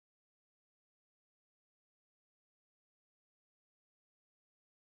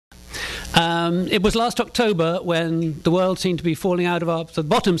It was last October when the world seemed to be falling out of the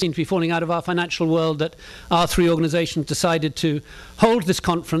bottom seemed to be falling out of our financial world, that our three organisations decided to hold this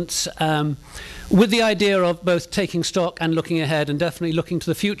conference with the idea of both taking stock and looking ahead, and definitely looking to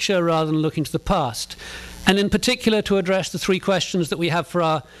the future rather than looking to the past. And in particular to address the three questions that we have for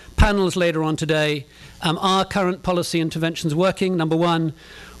our panels later on today. Are current policy interventions working? Number one,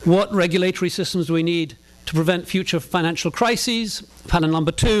 what regulatory systems do we need to prevent future financial crises? Panel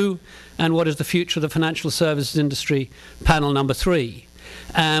number two, and what is the future of the financial services industry? Panel number three.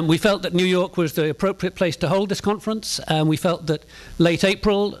 We felt that New York was the appropriate place to hold this conference. We felt that late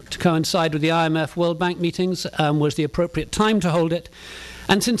April, to coincide with the IMF World Bank meetings, was the appropriate time to hold it.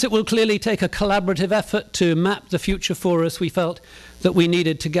 And since it will clearly take a collaborative effort to map the future for us, we felt that we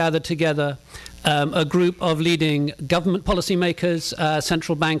needed to gather together a group of leading government policymakers,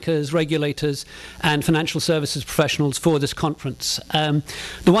 central bankers, regulators, and financial services professionals for this conference. The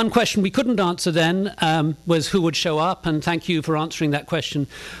one question we couldn't answer then was who would show up, and thank you for answering that question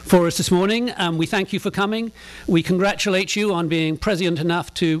for us this morning. We thank you for coming. We congratulate you on being prescient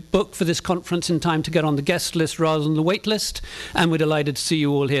enough to book for this conference in time to get on the guest list rather than the wait list, and we're delighted to see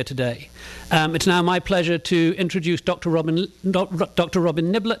you all here today. It's now my pleasure to introduce Dr. Robin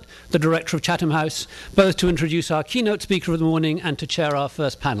Niblett, the Director of Chatham House, both to introduce our keynote speaker of the morning and to chair our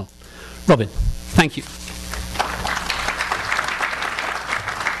first panel. Robin, thank you.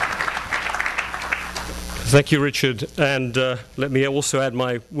 Thank you, Richard. And let me also add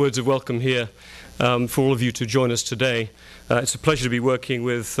my words of welcome here for all of you to join us today. It's a pleasure to be working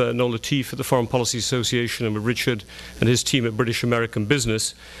with Noel Latif at the Foreign Policy Association and with Richard and his team at British American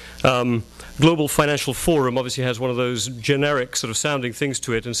Business. Global Financial Forum obviously has one of those generic sort of sounding things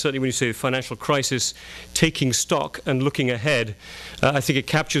to it, and certainly when you say financial crisis, taking stock and looking ahead, I think it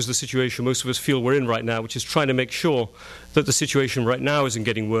captures the situation most of us feel we're in right now, which is trying to make sure that the situation right now isn't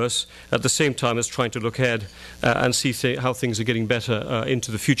getting worse, at the same time as trying to look ahead and see how things are getting better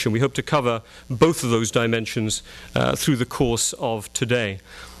into the future. And we hope to cover both of those dimensions through the course of today.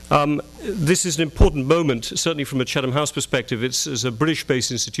 This is an important moment, certainly from a Chatham House perspective. It's as a British-based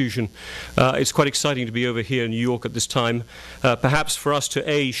institution. It's quite exciting to be over here in New York at this time. Perhaps for us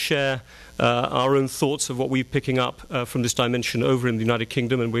to share our own thoughts of what we're picking up from this dimension over in the United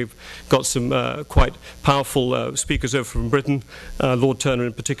Kingdom, and we've got some quite powerful speakers over from Britain, Lord Turner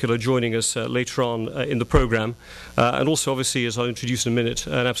in particular joining us later on in the programme. And also, obviously, as I'll introduce in a minute,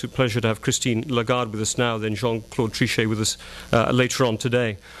 an absolute pleasure to have Christine Lagarde with us now, then Jean-Claude Trichet with us later on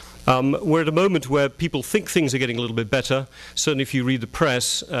today. We're at a moment where people think things are getting a little bit better. Certainly if you read the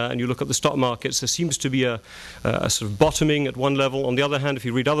press and you look at the stock markets, there seems to be a sort of bottoming at one level. On the other hand, if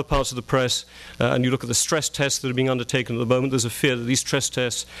you read other parts of the press and you look at the stress tests that are being undertaken at the moment, there's a fear that these stress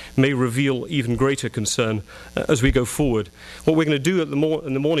tests may reveal even greater concern as we go forward. What we're going to do in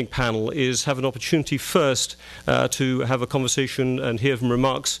the morning panel is have an opportunity first to have a conversation and hear from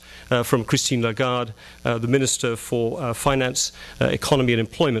remarks from Christine Lagarde, the Minister for Finance, Economy and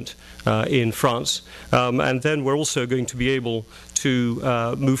Employment in France. And then we're also going to be able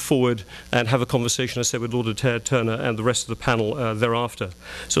to move forward and have a conversation, as I said, with Lord Turner and the rest of the panel thereafter.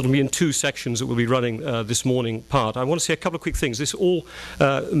 So it'll be in two sections that we'll be running this morning part. I want to say a couple of quick things. This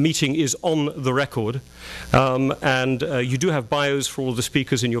meeting is on the record, and you do have bios for all of the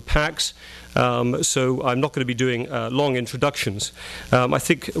speakers in your packs. So I'm not going to be doing long introductions. I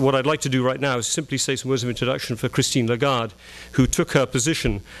think what I'd like to do right now is simply say some words of introduction for Christine Lagarde, who took her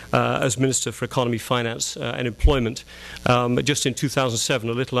position as Minister for Economy, Finance and Employment just in 2007,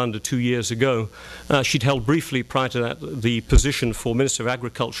 a little under 2 years ago. She'd held briefly prior to that the position for Minister of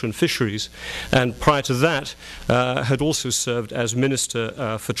Agriculture and Fisheries, and prior to that had also served as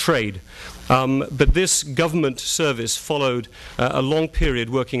Minister for Trade. But this government service followed a long period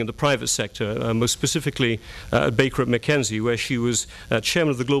working in the private sector, most specifically at Baker McKenzie, where she was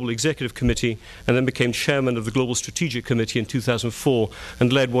chairman of the Global Executive Committee and then became chairman of the Global Strategic Committee in 2004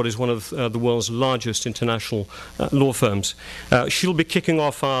 and led what is one of the world's largest international law firms. She'll be kicking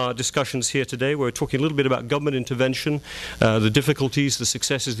off our discussions here today. We're talking a little bit about government intervention, the difficulties, the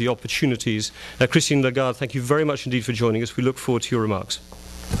successes, the opportunities. Christine Lagarde, thank you very much indeed for joining us. We look forward to your remarks.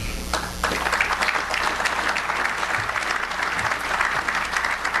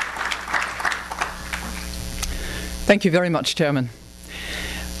 Thank you very much, Chairman.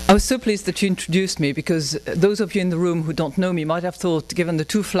 I was so pleased that you introduced me, because those of you in the room who don't know me might have thought, given the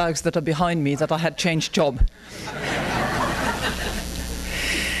two flags that are behind me, that I had changed job.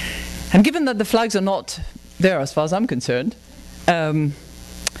 And given that the flags are not there as far as I'm concerned, I'm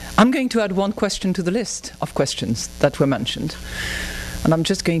going to add one question to the list of questions that were mentioned. And I'm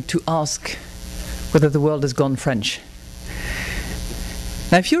just going to ask whether the world has gone French.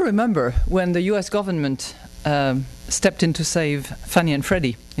 Now, if you remember, when the US government stepped in to save Fannie and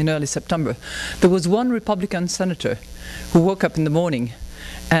Freddie in early September, there was one Republican senator who woke up in the morning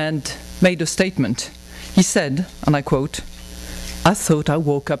and made a statement. He said, and I quote, "I thought I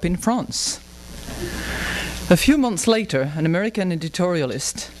woke up in France." A few months later, an American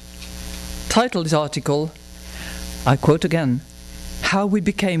editorialist titled his article, I quote again, "How We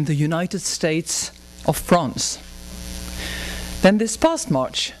Became the United States of France." Then this past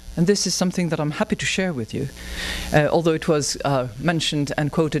March, and this is something that I'm happy to share with you, although it was mentioned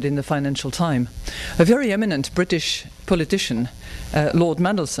and quoted in the Financial Times, a very eminent British politician, Lord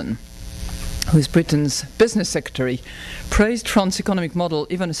Mandelson, who is Britain's business secretary, praised France's economic model,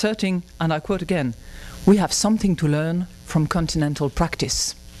 even asserting, and I quote again, "We have something to learn from continental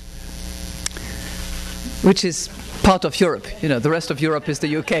practice," which is part of Europe. You know, the rest of Europe is the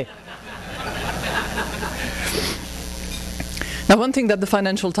UK. Now, one thing that the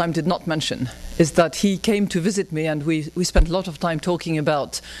Financial Times did not mention is that he came to visit me, and we spent a lot of time talking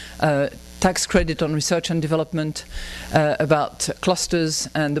about tax credit on research and development, about clusters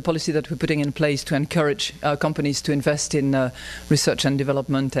and the policy that we're putting in place to encourage companies to invest in research and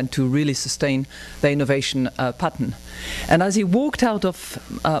development and to really sustain the innovation pattern. And as he walked out of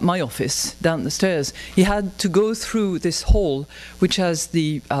my office down the stairs, he had to go through this hall, which has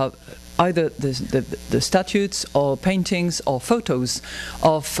the either the statutes or paintings or photos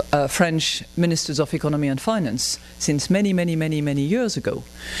of French ministers of economy and finance since many, many, many, many years ago.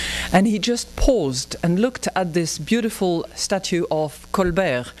 And he just paused and looked at this beautiful statue of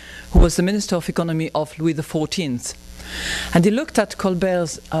Colbert, who was the Minister of Economy of Louis XIV. And he looked at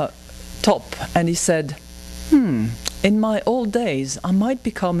Colbert's top and he said, in my old days, I might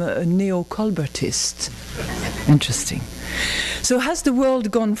become a neo-Colbertist. Interesting. So has the world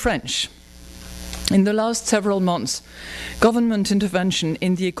gone French? In the last several months, government intervention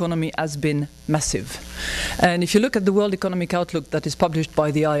in the economy has been massive. And if you look at the World Economic Outlook that is published by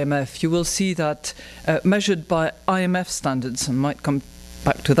the IMF, you will see that measured by IMF standards, I might come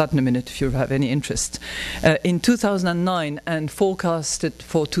back to that in a minute if you have any interest, in 2009 and forecasted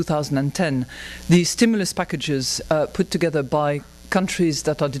for 2010, the stimulus packages put together by countries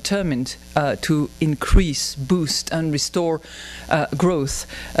that are determined to increase, boost and restore growth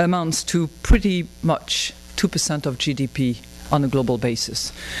amounts to pretty much 2% of GDP on a global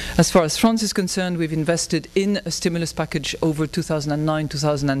basis. As far as France is concerned, we've invested in a stimulus package over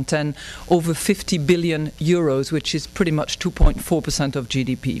 2009-2010, over 50 billion euros, which is pretty much 2.4% of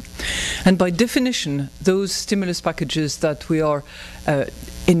GDP. And by definition, those stimulus packages that we are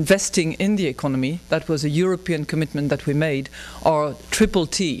investing in the economy, that was a European commitment that we made, are triple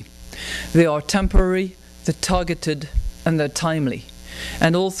T. They are temporary, they're targeted, and they're timely.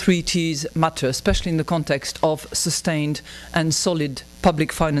 And all three T's matter, especially in the context of sustained and solid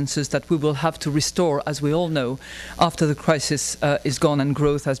public finances that we will have to restore, as we all know, after the crisis is gone and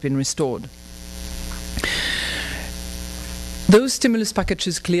growth has been restored. Those stimulus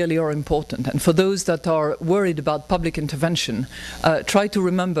packages clearly are important, and for those that are worried about public intervention, try to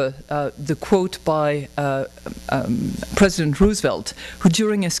remember the quote by President Roosevelt, who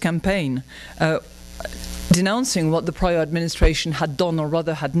during his campaign denouncing what the prior administration had done, or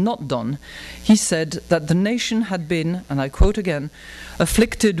rather had not done, he said that the nation had been, and I quote again,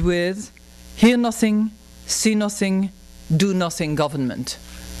 afflicted with hear nothing, see nothing, do nothing government.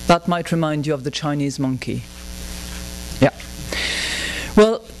 That might remind you of the Chinese monkey. Yeah.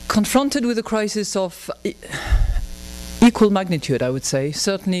 Well, confronted with a crisis of equal magnitude, I would say,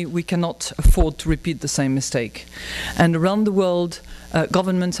 certainly we cannot afford to repeat the same mistake. And around the world,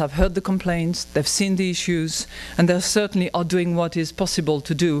 governments have heard the complaints, they've seen the issues, and they certainly are doing what is possible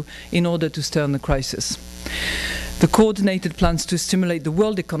to do in order to stem the crisis. The coordinated plans to stimulate the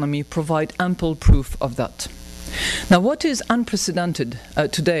world economy provide ample proof of that. Now, what is unprecedented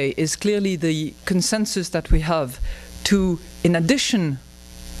today is clearly the consensus that we have to, in addition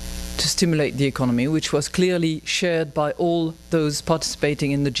to stimulate the economy, which was clearly shared by all those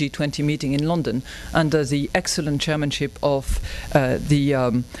participating in the G20 meeting in London under the excellent chairmanship of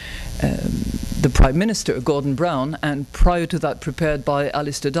the Prime Minister, Gordon Brown, and prior to that prepared by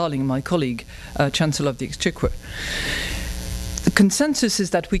Alistair Darling, my colleague, Chancellor of the Exchequer. The consensus is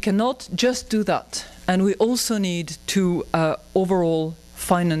that we cannot just do that, and we also need to overall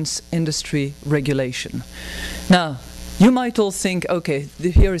finance industry regulation. Now, you might all think, okay,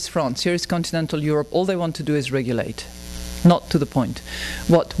 here is France, here is continental Europe, all they want to do is regulate. Not to the point.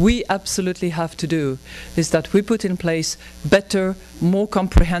 What we absolutely have to do is that we put in place better, more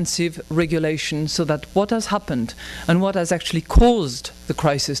comprehensive regulation so that what has happened and what has actually caused the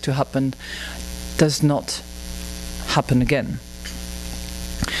crisis to happen does not happen again.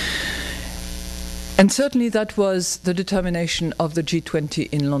 And certainly that was the determination of the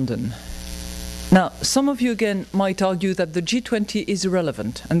G20 in London. Now, some of you again might argue that the G20 is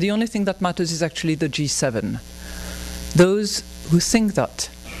irrelevant, and the only thing that matters is actually the G7. Those who think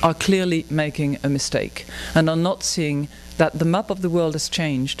that are clearly making a mistake and are not seeing that the map of the world has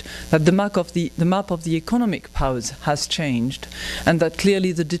changed, that the map of the economic powers has changed, and that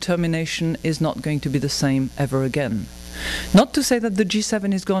clearly the determination is not going to be the same ever again. Not to say that the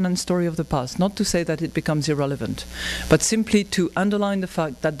G7 is gone and story of the past, not to say that it becomes irrelevant, but simply to underline the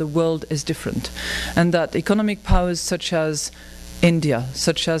fact that the world is different, and that economic powers such as India,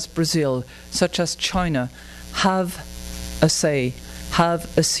 such as Brazil, such as China, have a say,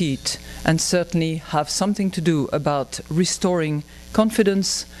 have a seat, and certainly have something to do about restoring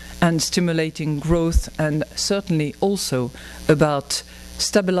confidence and stimulating growth, and certainly also about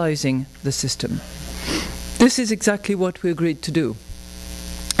stabilizing the system. This is exactly what we agreed to do.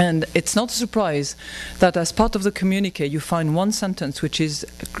 And it's not a surprise that as part of the communiqué you find one sentence which is,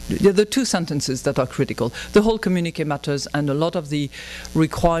 the two sentences that are critical. The whole communiqué matters, and a lot of the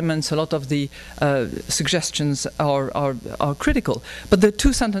requirements, a lot of the suggestions are critical. But there are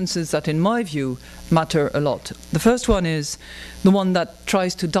two sentences that in my view matter a lot. The first one is the one that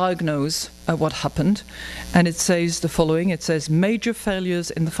tries to diagnose what happened, and it says the following. It says, major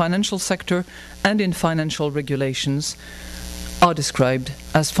failures in the financial sector and in financial regulations are described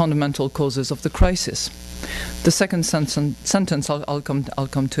as fundamental causes of the crisis. The second sentence, I'll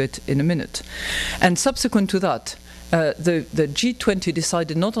come to it in a minute. And subsequent to that, the G20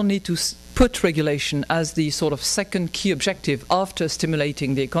 decided not only to put regulation as the sort of second key objective after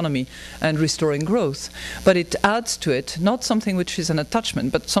stimulating the economy and restoring growth, but it adds to it not something which is an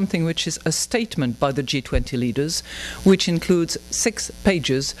attachment, but something which is a statement by the G20 leaders, which includes 6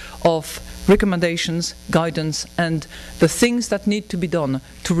 pages of recommendations, guidance, and the things that need to be done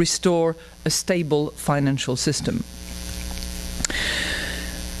to restore a stable financial system.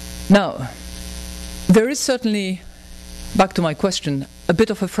 Now, there is certainly, back to my question, a bit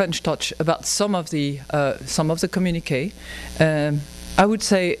of a French touch about some of the communiqué. I would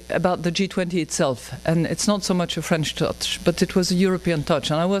say about the G20 itself, and it's not so much a French touch, but it was a European touch.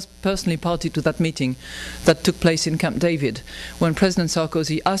 And I was personally party to that meeting that took place in Camp David, when President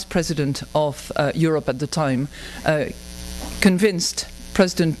Sarkozy, as President of Europe at the time, convinced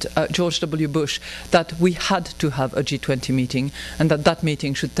President George W. Bush that we had to have a G20 meeting, and that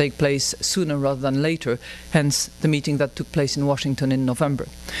meeting should take place sooner rather than later, hence the meeting that took place in Washington in November.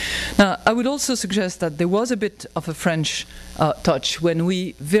 Now, I would also suggest that there was a bit of a French touch when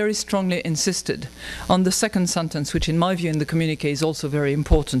we very strongly insisted on the second sentence, which in my view in the communiqué is also very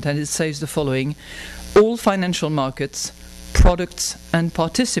important, and it says the following: all financial markets, products and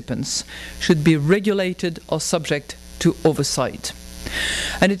participants should be regulated or subject to oversight.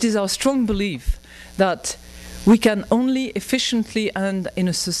 And it is our strong belief that we can only efficiently and in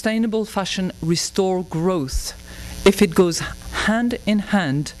a sustainable fashion restore growth if it goes hand in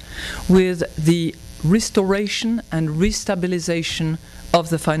hand with the restoration and restabilization of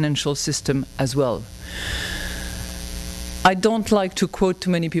the financial system as well. I don't like to quote too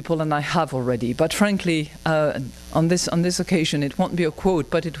many people, and I have already, but frankly, on this occasion, it won't be a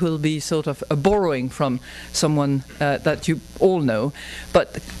quote, but it will be sort of a borrowing from someone that you all know.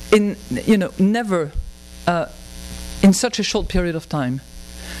 But never in such a short period of time,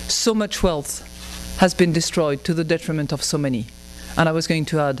 so much wealth has been destroyed to the detriment of so many. And I was going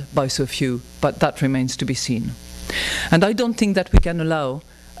to add, by so few, but that remains to be seen. And I don't think that we can allow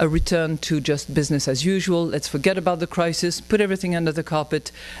a return to just business as usual. Let's forget about the crisis, put everything under the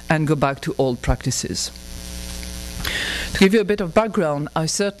carpet, and go back to old practices. To give you a bit of background, I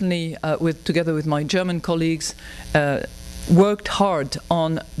certainly, together with my German colleagues, worked hard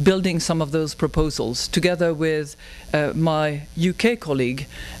on building some of those proposals. Together with my UK colleague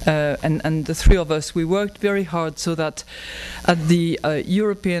and the three of us, we worked very hard so that at the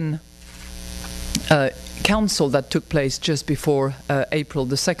European Council that took place just before April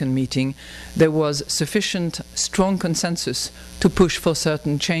the 2nd meeting, there was sufficient strong consensus to push for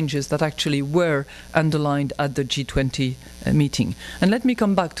certain changes that actually were underlined at the G20 meeting. And let me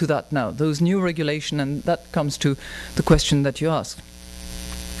come back to that now, those new regulation, and that comes to the question that you asked.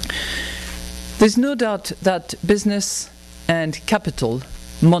 There's no doubt that business and capital,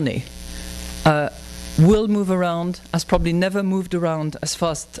 money, will move around, has probably never moved around as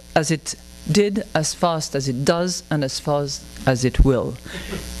fast as it did, as fast as it does, and as fast as it will.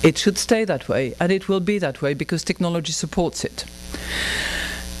 It should stay that way, and it will be that way because technology supports it.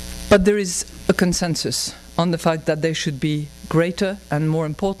 But there is a consensus on the fact that there should be greater and, more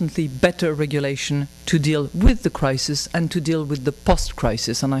importantly, better regulation to deal with the crisis and to deal with the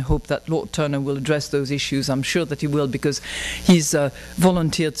post-crisis. And I hope that Lord Turner will address those issues. I'm sure that he will, because he's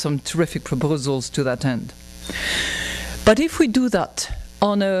volunteered some terrific proposals to that end. But if we do that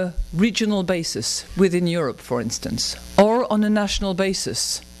on a regional basis within Europe, for instance, or on a national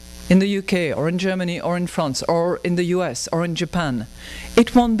basis in the UK or in Germany or in France or in the US or in Japan,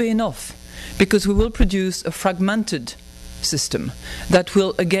 it won't be enough, because we will produce a fragmented system that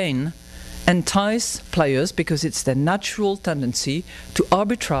will again entice players, because it's their natural tendency to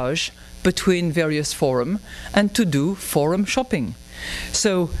arbitrage between various forums and to do forum shopping.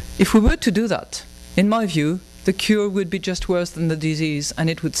 So if we were to do that, in my view, the cure would be just worse than the disease, and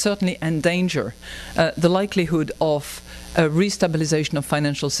it would certainly endanger the likelihood of a restabilization of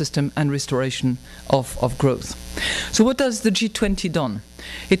financial system and restoration of growth. So what has the G20 done?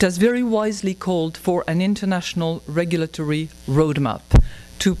 It has very wisely called for an international regulatory roadmap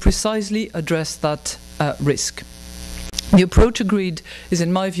to precisely address that risk. The approach agreed is,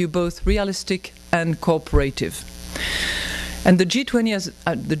 in my view, both realistic and cooperative. And the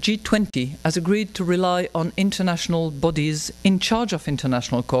G20 has agreed to rely on international bodies in charge of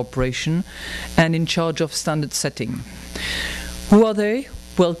international cooperation and in charge of standard setting. Who are they?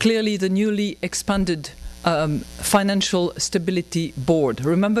 Well, clearly the newly expanded Financial Stability Board.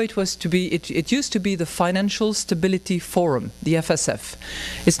 Remember, it used to be the Financial Stability Forum, the FSF.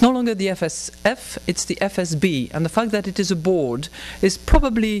 It's no longer the FSF, it's the FSB. And the fact that it is a board is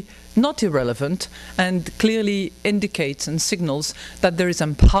probably not irrelevant and clearly indicates and signals that there is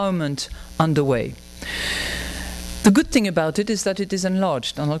empowerment underway. The good thing about it is that it is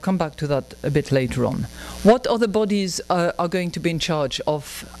enlarged, and I'll come back to that a bit later on. What other bodies are going to be in charge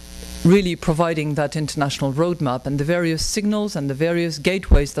of really providing that international roadmap and the various signals and the various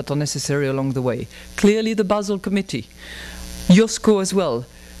gateways that are necessary along the way? Clearly the Basel Committee, IOSCO as well,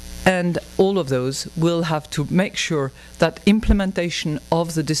 and all of those will have to make sure that implementation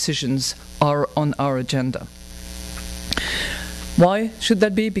of the decisions are on our agenda. Why should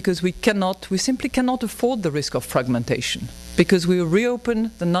that be? Because we simply cannot afford the risk of fragmentation, because we will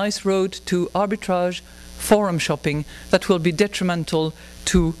reopen the nice road to arbitrage, forum shopping, that will be detrimental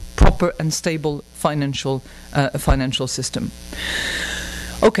to proper and stable financial system.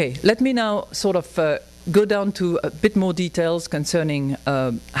 Okay, let me now sort of go down to a bit more details concerning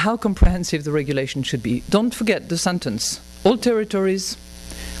how comprehensive the regulation should be. Don't forget the sentence: all territories,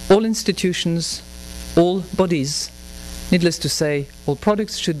 all institutions, all bodies. Needless to say, all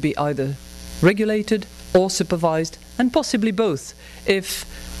products should be either regulated or supervised, and possibly both, if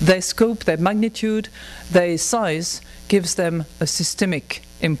their scope, their magnitude, their size gives them a systemic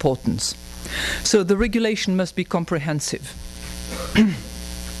importance. So the regulation must be comprehensive.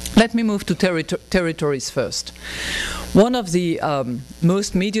 Let me move to territories first. One of the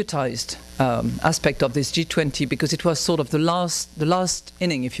most mediatized aspect of this G20, because it was sort of the last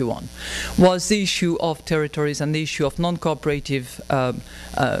inning, if you want, was the issue of territories and the issue of non-cooperative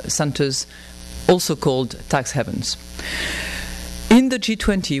centers, also called tax havens. In the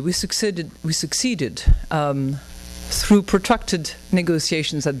G20, we succeeded through protracted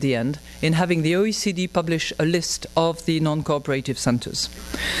negotiations at the end in having the OECD publish a list of the non-cooperative centers,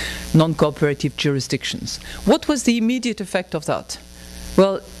 non-cooperative jurisdictions. What was the immediate effect of that?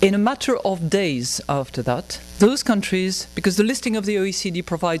 Well, in a matter of days after that, those countries, because the listing of the OECD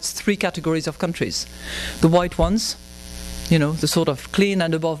provides 3 categories of countries: the white ones, you know, the sort of clean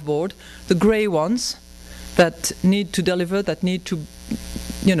and above board; the grey ones that need to deliver, that need to,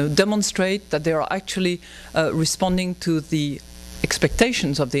 you know, demonstrate that they are actually responding to the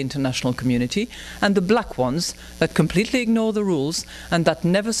expectations of the international community; and the black ones that completely ignore the rules and that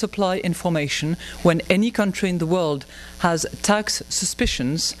never supply information when any country in the world has tax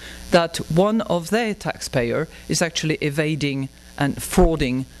suspicions that one of their taxpayer is actually evading and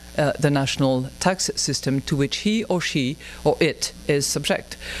frauding the national tax system to which he or she or it is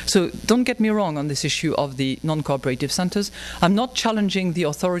subject. So don't get me wrong on this issue of the non-cooperative centers. I'm not challenging the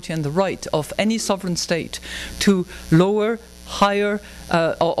authority and the right of any sovereign state to lower, higher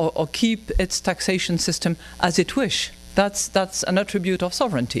or keep its taxation system as it wish. That's an attribute of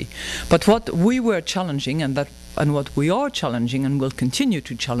sovereignty. But what we were challenging, and what we are challenging and will continue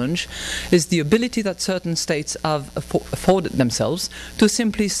to challenge, is the ability that certain states have afforded themselves to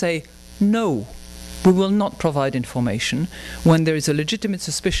simply say, no, we will not provide information when there is a legitimate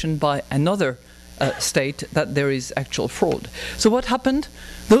suspicion by another state that there is actual fraud. So what happened?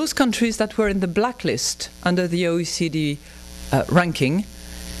 Those countries that were in the blacklist under the OECD ranking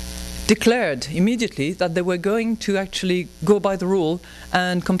declared immediately that they were going to actually go by the rule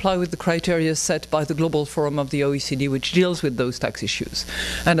and comply with the criteria set by the Global Forum of the OECD, which deals with those tax issues,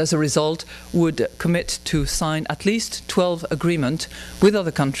 and as a result would commit to sign at least 12 agreements with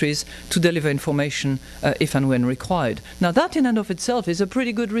other countries to deliver information if and when required. Now that in and of itself is a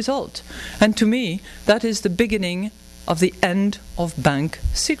pretty good result, and to me that is the beginning of the end of bank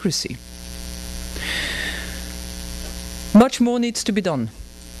secrecy. Much more needs to be done.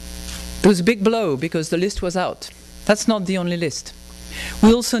 It was a big blow because the list was out. That's not the only list.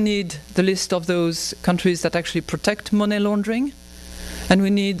 We also need the list of those countries that actually protect money laundering, and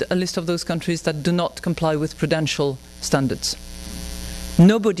we need a list of those countries that do not comply with prudential standards.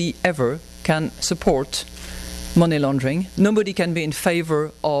 Nobody ever can support money laundering. Nobody can be in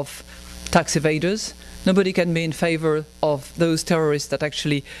favor of tax evaders. Nobody can be in favor of those terrorists that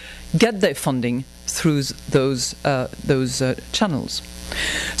actually get their funding through those channels.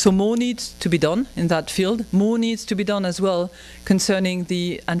 So more needs to be done in that field. More needs to be done as well concerning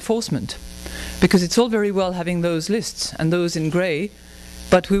the enforcement, because it's all very well having those lists and those in grey,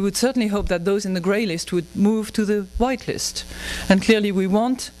 but we would certainly hope that those in the grey list would move to the white list. And clearly we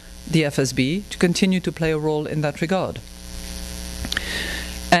want the FSB to continue to play a role in that regard.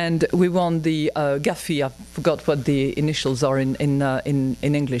 And we want the GAFI, I forgot what the initials are in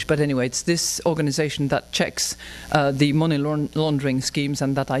English, but anyway, it's this organization that checks the money laundering schemes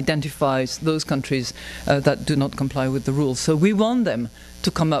and that identifies those countries that do not comply with the rules. So we want them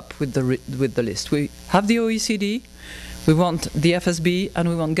to come up with the list. We have the OECD, we want the FSB, and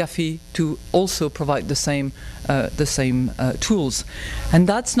we want GAFI to also provide the same tools. And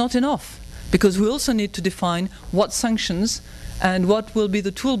that's not enough, because we also need to define what sanctions and what will be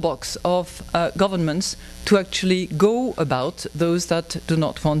the toolbox of governments to actually go about those that do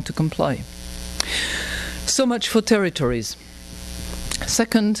not want to comply. So much for territories.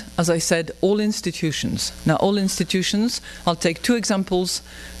 Second, as I said, all institutions. Now, all institutions, I'll take two examples.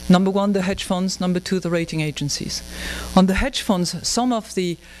 Number one, the hedge funds. Number two, the rating agencies. On the hedge funds, some of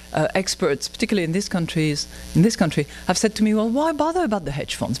the experts, particularly in this country, have said to me, well, why bother about the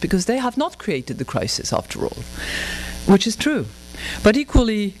hedge funds? Because they have not created the crisis after all. Which is true. But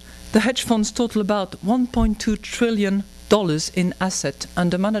equally, the hedge funds total about $1.2 trillion in asset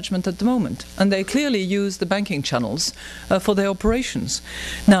under management at the moment. And they clearly use the banking channels for their operations.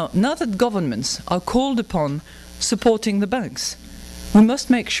 Now that governments are called upon supporting the banks, we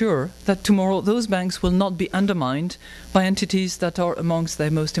must make sure that tomorrow those banks will not be undermined by entities that are amongst their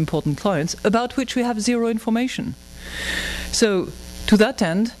most important clients, about which we have zero information. So, to that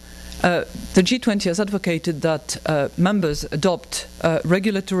end, the G20 has advocated that members adopt a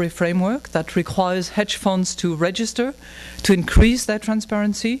regulatory framework that requires hedge funds to register, to increase their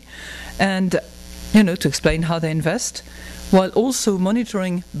transparency, and to explain how they invest, while also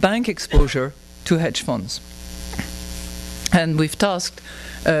monitoring bank exposure to hedge funds. And we've tasked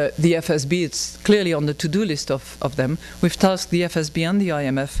the FSB, it's clearly on the to-do list of them, we've tasked the FSB and the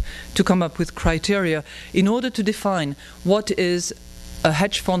IMF to come up with criteria in order to define what is a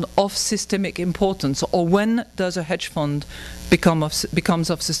hedge fund of systemic importance, or when does a hedge fund becomes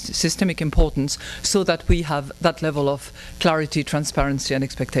of systemic importance, so that we have that level of clarity, transparency and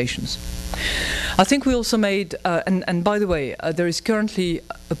expectations. I think we also made, and by the way, there is currently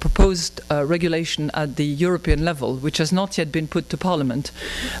a proposed regulation at the European level, which has not yet been put to Parliament,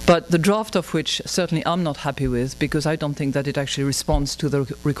 but the draft of which certainly I'm not happy with, because I don't think that it actually responds to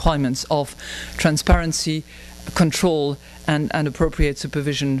the requirements of transparency, control and appropriate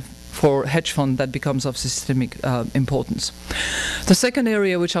supervision for hedge fund that becomes of systemic importance. The second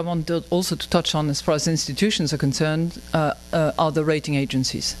area which I want also to touch on as far as institutions are concerned are the rating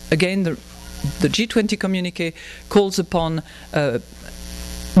agencies. Again, the G20 communique calls upon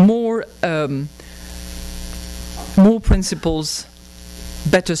more principles,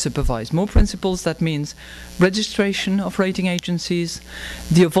 better supervised. More principles, that means registration of rating agencies,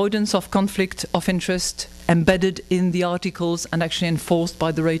 the avoidance of conflict of interest embedded in the articles and actually enforced by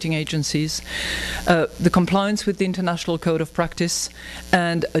the rating agencies, the compliance with the International Code of Practice,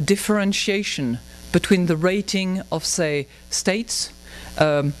 and a differentiation between the rating of, say, states,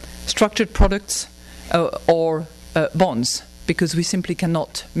 structured products, or bonds, because we simply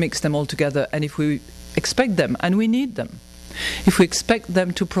cannot mix them all together. And if we expect them, and we need them, if we expect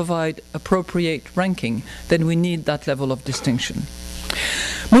them to provide appropriate ranking, then we need that level of distinction.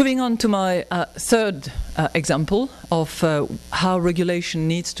 Moving on to my third example of how regulation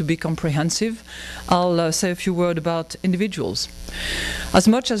needs to be comprehensive, I'll say a few words about individuals. As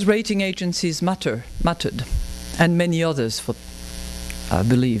much as rating agencies mattered, and many others, I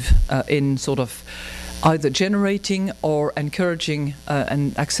believe, in sort of either generating or encouraging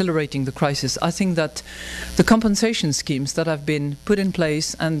and accelerating the crisis. I think that the compensation schemes that have been put in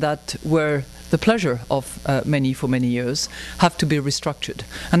place and that were the pleasure of many for many years have to be restructured.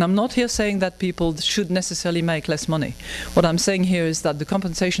 And I'm not here saying that people should necessarily make less money. What I'm saying here is that the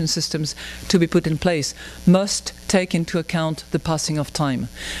compensation systems to be put in place must take into account the passing of time,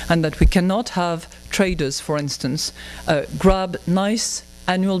 and that we cannot have traders, for instance, grab nice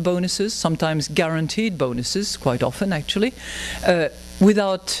annual bonuses, sometimes guaranteed bonuses, quite often actually,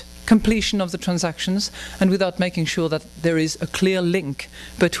 without completion of the transactions and without making sure that there is a clear link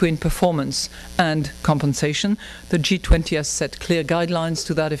between performance and compensation. The G20 has set clear guidelines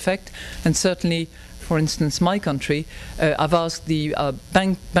to that effect, and certainly, for instance, my country, I've asked the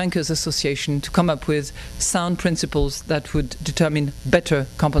Bankers Association to come up with sound principles that would determine better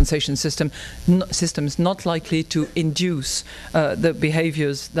compensation systems not likely to induce the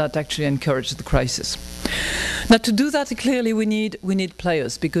behaviors that actually encourage the crisis. Now, to do that, clearly we need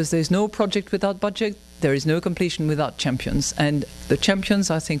players, because there is no project without budget. There is no completion without champions, and the champions,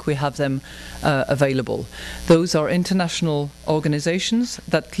 I think we have them available. Those are international organizations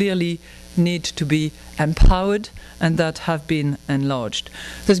that clearly need to be empowered and that have been enlarged.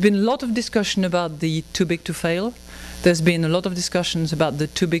 There's been a lot of discussion about the too big to fail. There's been a lot of discussions about the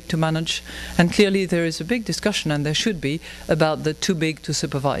too big to manage, and clearly there is a big discussion, and there should be, about the too big to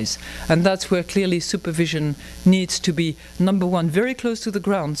supervise. And that's where clearly supervision needs to be, number one, very close to the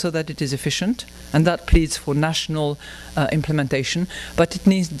ground so that it is efficient, and that pleads for national implementation, but it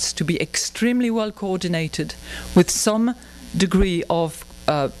needs to be extremely well coordinated with some degree of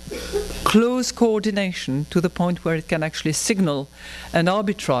close coordination to the point where it can actually signal an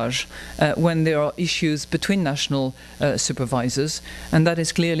arbitrage when there are issues between national supervisors, and that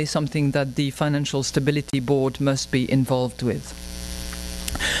is clearly something that the Financial Stability Board must be involved with.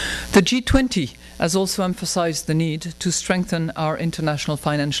 The G20 has also emphasized the need to strengthen our international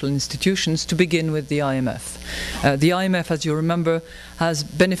financial institutions, to begin with the IMF. The IMF, as you remember, has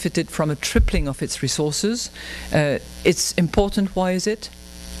benefited from a tripling of its resources. It's important. Why is it?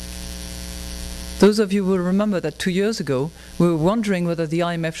 Those of you will remember that 2 years ago we were wondering whether the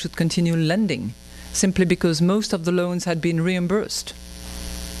IMF should continue lending, simply because most of the loans had been reimbursed.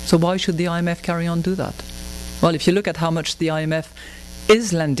 So why should the IMF carry on do that? Well, if you look at how much the IMF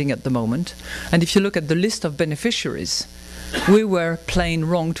is lending at the moment, and if you look at the list of beneficiaries, we were plain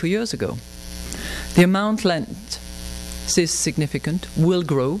wrong 2 years ago. The amount lent is significant, will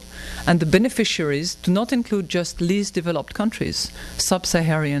grow, and the beneficiaries do not include just least developed countries,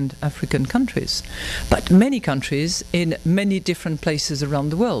 sub-Saharan African countries, but many countries in many different places around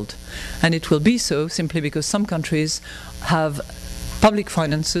the world. And it will be so simply because some countries have public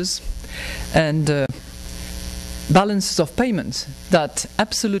finances and balances of payments that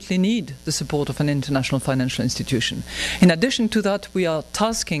absolutely need the support of an international financial institution. In addition to that, we are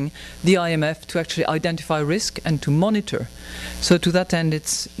tasking the IMF to actually identify risk and to monitor. So to that end,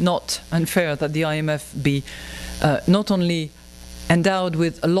 it's not unfair that the IMF be not only endowed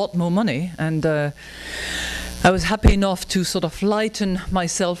with a lot more money, and I was happy enough to sort of lighten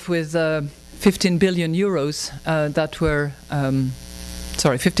myself with 15 billion euros that were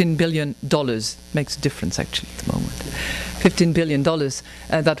 $15 billion makes a difference actually at the moment. $15 billion,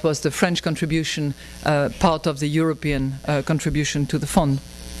 that was the French contribution, part of the European contribution to the fund.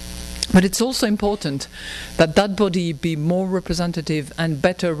 But it's also important that that body be more representative and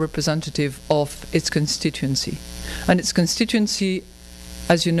better representative of its constituency. And its constituency,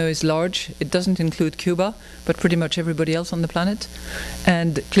 as you know, is large. It doesn't include Cuba, but pretty much everybody else on the planet.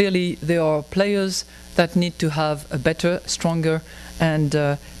 And clearly there are players that need to have a better, stronger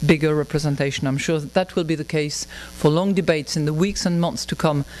and bigger representation. I'm sure that will be the case for long debates in the weeks and months to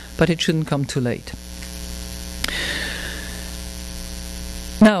come, but it shouldn't come too late.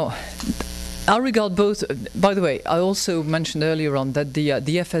 Now, I regard both, by the way, I also mentioned earlier on that the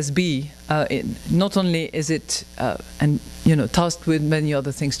FSB, not only is it tasked with many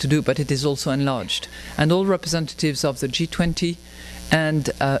other things to do, but it is also enlarged. And all representatives of the G20 and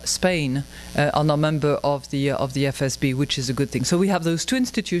Spain are now member of the FSB, which is a good thing. So we have those two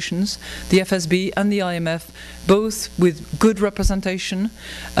institutions, the FSB and the IMF, both with good representation,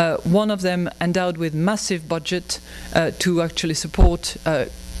 one of them endowed with massive budget to actually support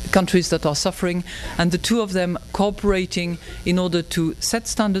countries that are suffering, and the two of them cooperating in order to set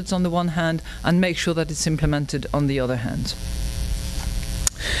standards on the one hand and make sure that it's implemented on the other hand.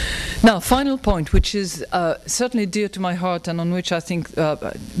 Now, final point, which is certainly dear to my heart and on which I think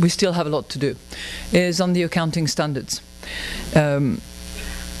we still have a lot to do, is on the accounting standards.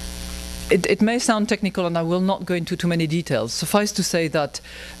 It may sound technical and I will not go into too many details. Suffice to say that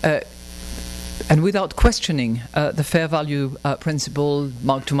and without questioning the fair value principle,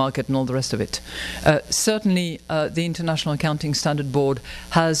 mark-to-market and all the rest of it. Certainly the International Accounting Standard Board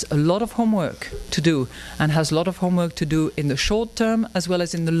has a lot of homework to do, and has a lot of homework to do in the short term as well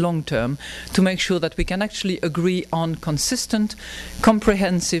as in the long term, to make sure that we can actually agree on consistent,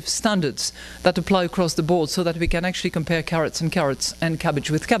 comprehensive standards that apply across the board, so that we can actually compare carrots and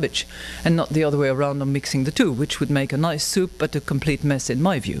cabbage with cabbage, and not the other way around, on mixing the two, which would make a nice soup but a complete mess in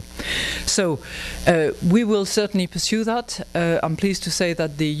my view. So we will certainly pursue that. I'm pleased to say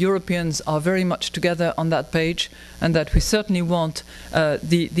that the Europeans are very much together on that page, and that we certainly want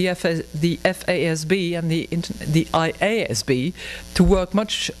the FASB and the IASB to work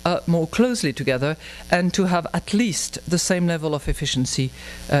much more closely together, and to have at least the same level of efficiency,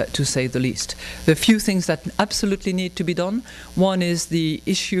 to say the least. There are a few things that absolutely need to be done. One is the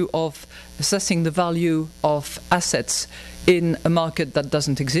issue of assessing the value of assets in a market that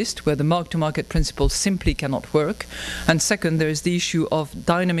doesn't exist, where the mark-to-market principle simply cannot work. And second, there is the issue of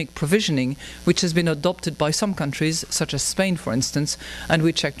dynamic provisioning, which has been adopted by some countries, such as Spain, for instance, and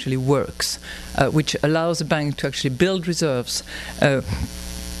which actually works, which allows a bank to actually build reserves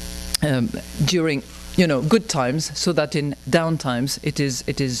during good times, so that in down times it has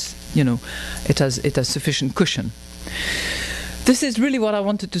sufficient cushion. This is really what I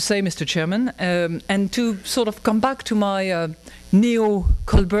wanted to say, Mr. Chairman, and to sort of come back to my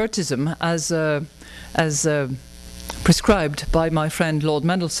neo-Colbertism as prescribed by my friend Lord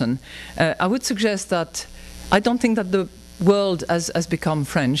Mendelssohn. I would suggest that I don't think that the world has become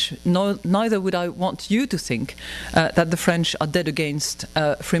French. Neither would I want you to think that the French are dead against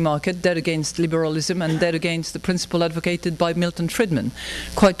free market, dead against liberalism, and dead against the principle advocated by Milton Friedman.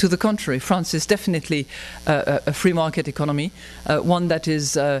 Quite to the contrary, France is definitely a free market economy, one that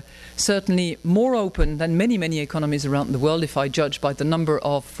is certainly more open than many economies around the world, if I judge by the number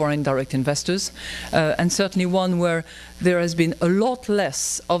of foreign direct investors, and certainly one where there has been a lot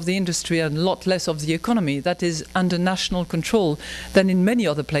less of the industry and a lot less of the economy that is under national control than in many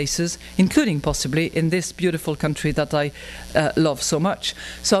other places, including possibly in this beautiful country that I love so much.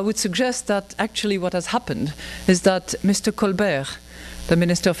 So I would suggest that actually what has happened is that Mr. Colbert, the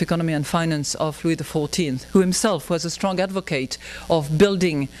Minister of Economy and Finance of Louis XIV, who himself was a strong advocate of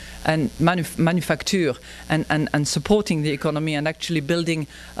building and manufacture and supporting the economy and actually building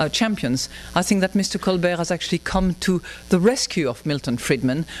champions, I think that Mr. Colbert has actually come to the rescue of Milton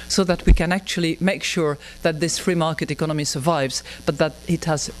Friedman, so that we can actually make sure that this free market economy survives, but that it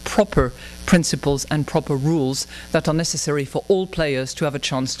has proper principles and proper rules that are necessary for all players to have a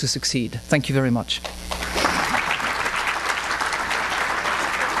chance to succeed. Thank you very much.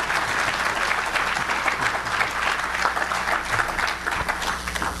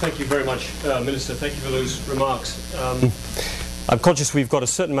 Thank you very much, Minister. Thank you for those remarks. I'm conscious we've got a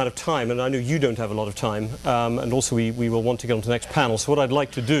certain amount of time, and I know you don't have a lot of time, and also we will want to get on to the next panel. So what I'd like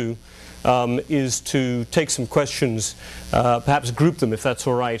to do is to take some questions, perhaps group them, if that's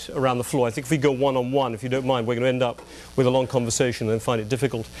all right, around the floor. I think if we go one-on-one, if you don't mind, we're going to end up with a long conversation and find it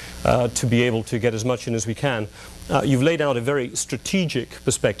difficult to be able to get as much in as we can. You've laid out a very strategic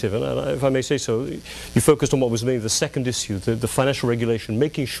perspective, and if I may say so, you focused on what was maybe the second issue, the financial regulation,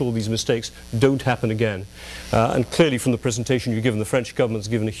 making sure these mistakes don't happen again. And clearly from the presentation you've given, the French government's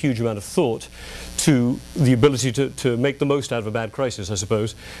given a huge amount of thought to the ability to make the most out of a bad crisis, I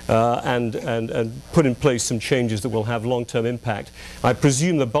suppose, and put in place some changes that will have long-term impact. I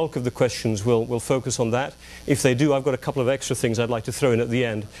presume the bulk of the questions will focus on that. If they do, I've got a couple of extra things I'd like to throw in at the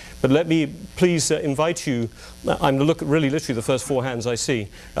end. But let me please invite you, I'm going to look at really literally the first four hands I see,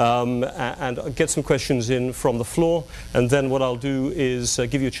 and get some questions in from the floor, and then what I'll do is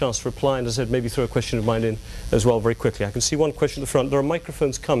give you a chance to reply, and as I said, maybe throw a question of mine in as well very quickly. I can see one question at the front. There are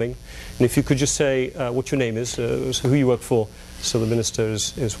microphones coming, and if you could just say what your name is, so who you work for, so the Minister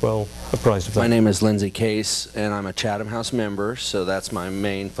is well apprised of that. My name is Lindsay Case, and I'm a Chatham House member, so that's my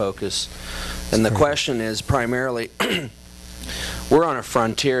main focus. And the question is primarily, we're on a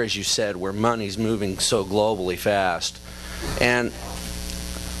frontier, as you said, where money's moving so globally fast. And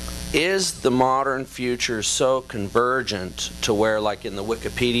is the modern future so convergent to where, like in the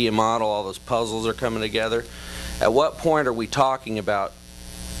Wikipedia model, all those puzzles are coming together? At what point are we talking about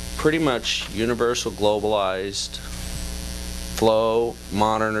pretty much universal globalized flow,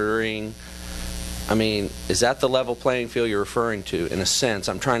 monitoring? I mean, is that the level playing field you're referring to? In a sense,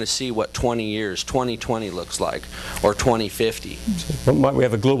 I'm trying to see what 20 years, 2020 looks like, or 2050. Might we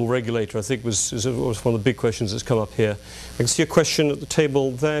have a global regulator? I think was one of the big questions that's come up here. I can see a question at the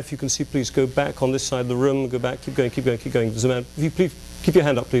table there. If you can see, please go back on this side of the room. Go back, keep going, keep going, keep going. There's a man. If you please keep your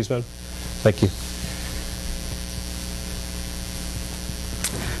hand up, please, man. Thank you.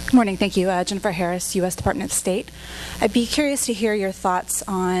 Good morning. Thank you. Jennifer Harris, U.S. Department of State. I'd be curious to hear your thoughts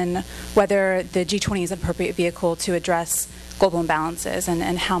on whether the G20 is an appropriate vehicle to address global imbalances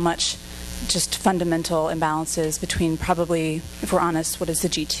and how much just fundamental imbalances between probably, if we're honest, what is the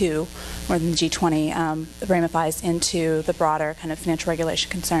G2 more than the G20 ramifies into the broader kind of financial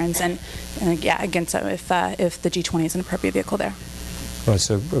regulation concerns and yeah, again, so if the G20 is an appropriate vehicle there. Right,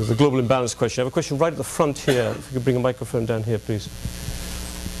 so the global imbalance question. I have a question right at the front here. If you could bring a microphone down here, please.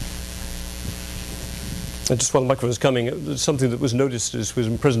 And just while the microphone is coming, something that was noticed is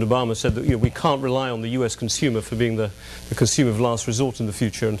when President Obama said that we can't rely on the US consumer for being the consumer of last resort in the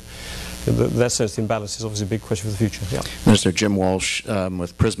future. And in that sense, the imbalance is obviously a big question for the future. Yeah. Minister Jim Walsh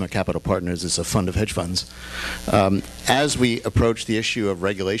with Prisma Capital Partners is a fund of hedge funds. As we approach the issue of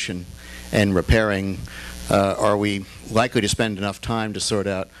regulation and repairing, are we likely to spend enough time to sort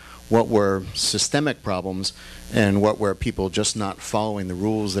out what were systemic problems and what were people just not following the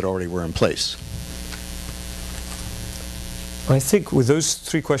rules that already were in place? I think with those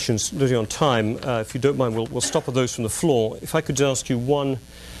three questions, literally on time, if you don't mind, we'll stop with those from the floor. If I could ask you one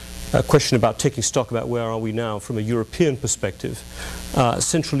question about taking stock about where are we now from a European perspective.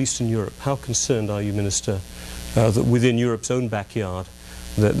 Central Eastern Europe, how concerned are you, Minister, that within Europe's own backyard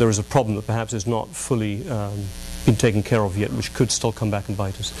that there is a problem that perhaps is not fully been taken care of yet, which could still come back and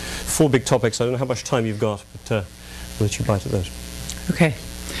bite us? Four big topics. I don't know how much time you've got, but I'll let you bite at those. Okay.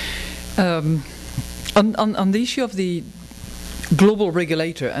 On the issue of the global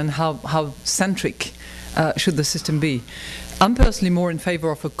regulator and how centric should the system be, I'm personally more in favor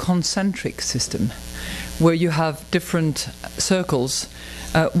of a concentric system where you have different circles.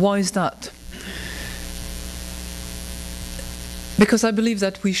 Why is that? Because I believe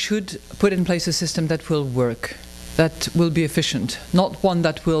that we should put in place a system that will work, that will be efficient, not one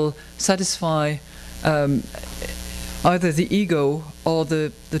that will satisfy either the ego or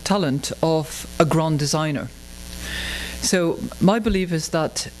the talent of a grand designer. So my belief is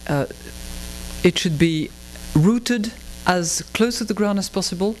that it should be rooted as close to the ground as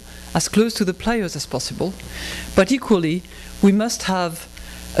possible, as close to the players as possible, but equally we must have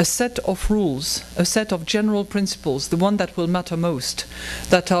a set of rules, a set of general principles, the one that will matter most,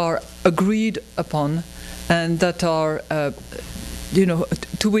 that are agreed upon and that are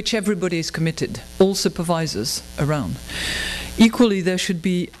to which everybody is committed, all supervisors around. Equally, there should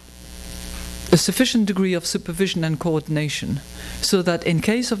be a sufficient degree of supervision and coordination so that in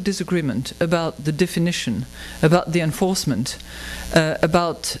case of disagreement about the definition, about the enforcement,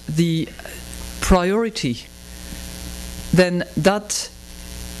 about the priority, then that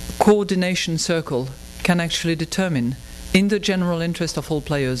coordination circle can actually determine, in the general interest of all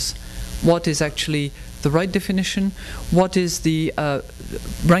players, what is actually the right definition, what is the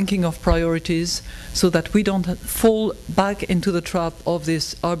ranking of priorities, so that we don't fall back into the trap of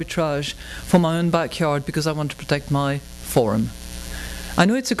this arbitrage for my own backyard because I want to protect my forum. I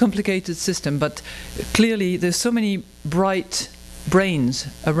know it's a complicated system, but clearly there's so many bright brains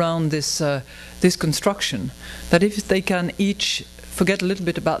around this construction that if they can each forget a little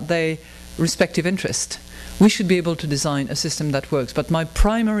bit about their respective interest, we should be able to design a system that works. But my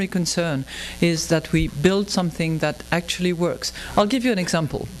primary concern is that we build something that actually works. I'll give you an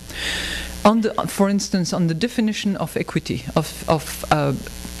example. For instance, on the definition of equity, of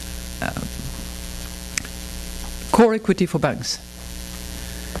core equity for banks.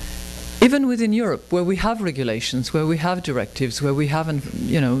 Even within Europe, where we have regulations, where we have directives, where we have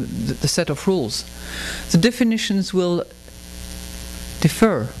the set of rules, the definitions will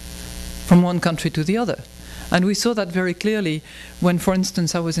differ from one country to the other. And we saw that very clearly when, for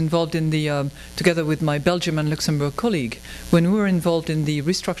instance, I was involved in the, together with my Belgium and Luxembourg colleague, when we were involved in the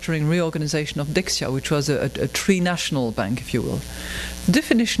restructuring, reorganization of Dexia, which was a tri-national bank, if you will. The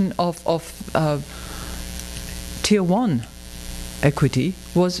definition of Tier 1 equity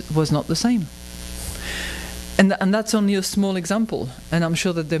was not the same. And that's only a small example, and I'm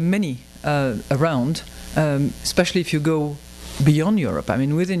sure that there are many around, especially if you go beyond Europe. I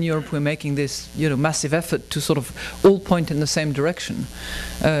mean, within Europe, we're making this, massive effort to sort of all point in the same direction.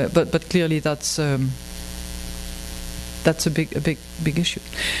 But clearly, that's a big issue.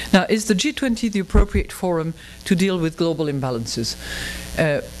 Now, is the G20 the appropriate forum to deal with global imbalances?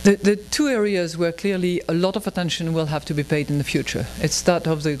 The two areas where clearly a lot of attention will have to be paid in the future. It's that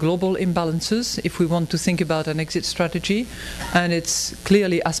of the global imbalances, if we want to think about an exit strategy, and it's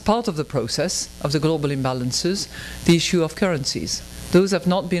clearly, as part of the process of the global imbalances, the issue of currencies. Those have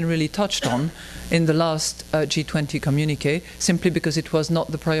not been really touched on in the last G20 communique, simply because it was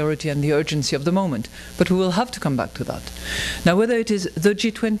not the priority and the urgency of the moment. But we will have to come back to that. Now, whether it is the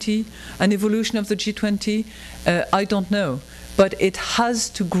G20, an evolution of the G20, I don't know. but it has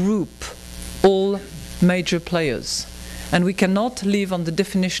to group all major players. And we cannot live on the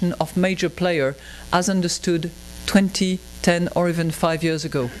definition of major player as understood 20, 10 or even 5 years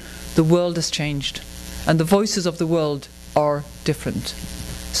ago. The world has changed and the voices of the world are different.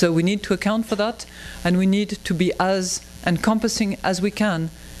 So we need to account for that, and we need to be as encompassing as we can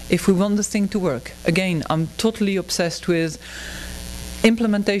if we want this thing to work. Again, I'm totally obsessed with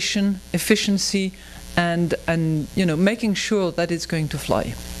implementation, efficiency, and making sure that it's going to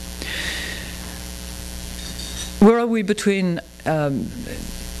fly. Where are we between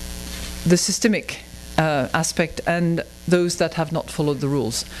the systemic aspect and those that have not followed the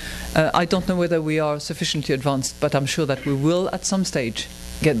rules? I don't know whether we are sufficiently advanced, but I'm sure that we will at some stage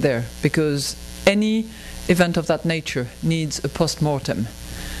get there, because any event of that nature needs a post-mortem.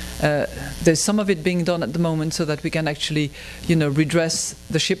 There's some of it being done at the moment so that we can actually, redress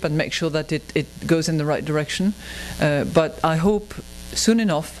the ship and make sure that it goes in the right direction. But I hope soon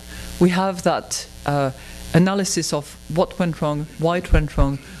enough we have that analysis of what went wrong, why it went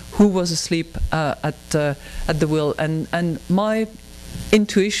wrong, who was asleep at the wheel, and my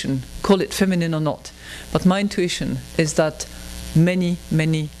intuition, call it feminine or not, but my intuition is that many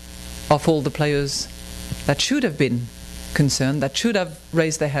of all the players that should have been concerned, that should have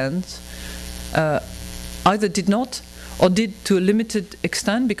raised their hands, either did not or did to a limited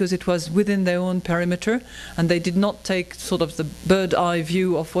extent because it was within their own perimeter and they did not take sort of the bird eye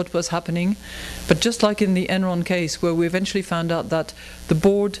view of what was happening. But just like in the Enron case, where we eventually found out that the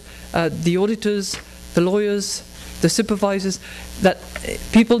board, the auditors, the lawyers, the supervisors, that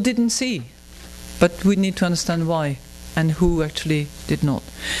people didn't see, but we need to understand why and who actually did not.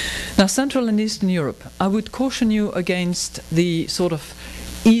 Now, Central and Eastern Europe, I would caution you against the sort of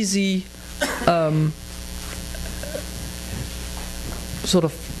easy sort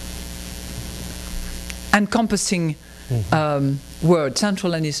of encompassing word,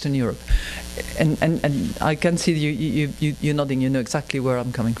 Central and Eastern Europe. And I can see you nodding, you know exactly where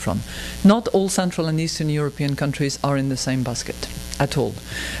I'm coming from. Not all Central and Eastern European countries are in the same basket at all.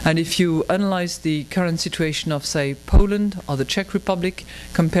 And if you analyze the current situation of, say, Poland or the Czech Republic,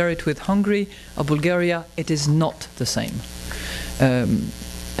 compare it with Hungary or Bulgaria, it is not the same.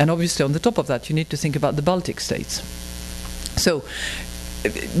 And obviously on the top of that, you need to think about the Baltic states. So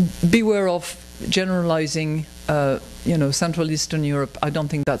beware of generalizing Central Eastern Europe. I don't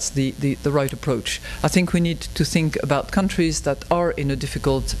think that's the right approach. I think we need to think about countries that are in a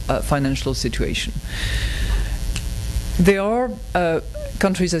difficult financial situation. There are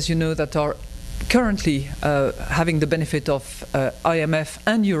countries, as you know, that are currently having the benefit of IMF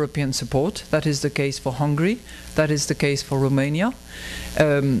and European support. That is the case for Hungary, that is the case for Romania.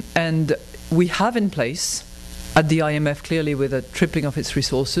 And we have in place at the IMF, clearly with a tripling of its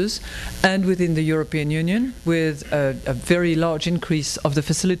resources, and within the European Union with a very large increase of the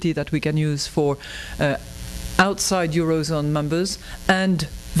facility that we can use for outside Eurozone members and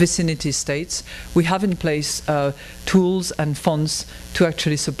vicinity states. We have in place tools and funds to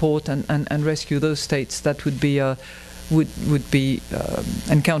actually support and rescue those states that would be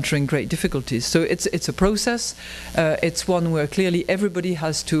encountering great difficulties. So it's a process. It's one where clearly everybody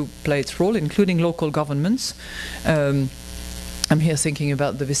has to play its role, including local governments. I'm here thinking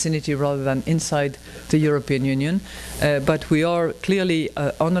about the vicinity rather than inside the European Union. But we are clearly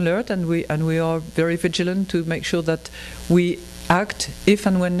on alert, and we are very vigilant to make sure that we act, if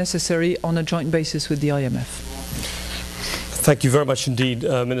and when necessary, on a joint basis with the IMF. Thank you very much indeed,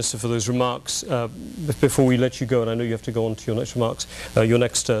 Minister, for those remarks. Before we let you go, and I know you have to go on to your next remarks,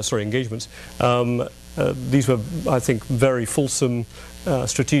 engagements. These were, I think, very fulsome,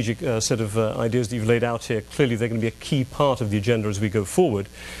 strategic set of ideas that you've laid out here. Clearly, they're going to be a key part of the agenda as we go forward.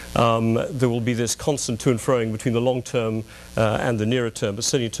 There will be this constant to and froing between the long term and the nearer term, but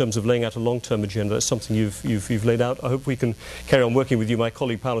certainly in terms of laying out a long-term agenda, that's something you've laid out. I hope we can carry on working with you. My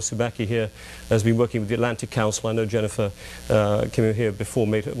colleague Paolo Subacchi here has been working with the Atlantic Council. I know Jennifer came in here before,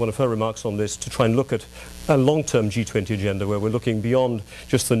 made one of her remarks on this, to try and look at a long-term G20 agenda where we're looking beyond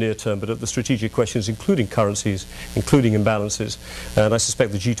just the near term, but at the strategic questions, including currencies, including imbalances. And I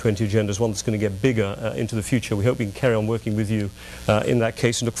suspect the G20 agenda is one that's going to get bigger into the future. We hope we can carry on working with you in that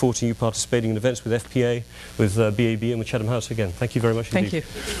case, and look forward to you participating in events with FPA, with BAB and with Chatham House again. Thank you very much indeed.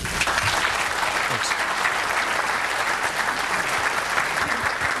 Thank you.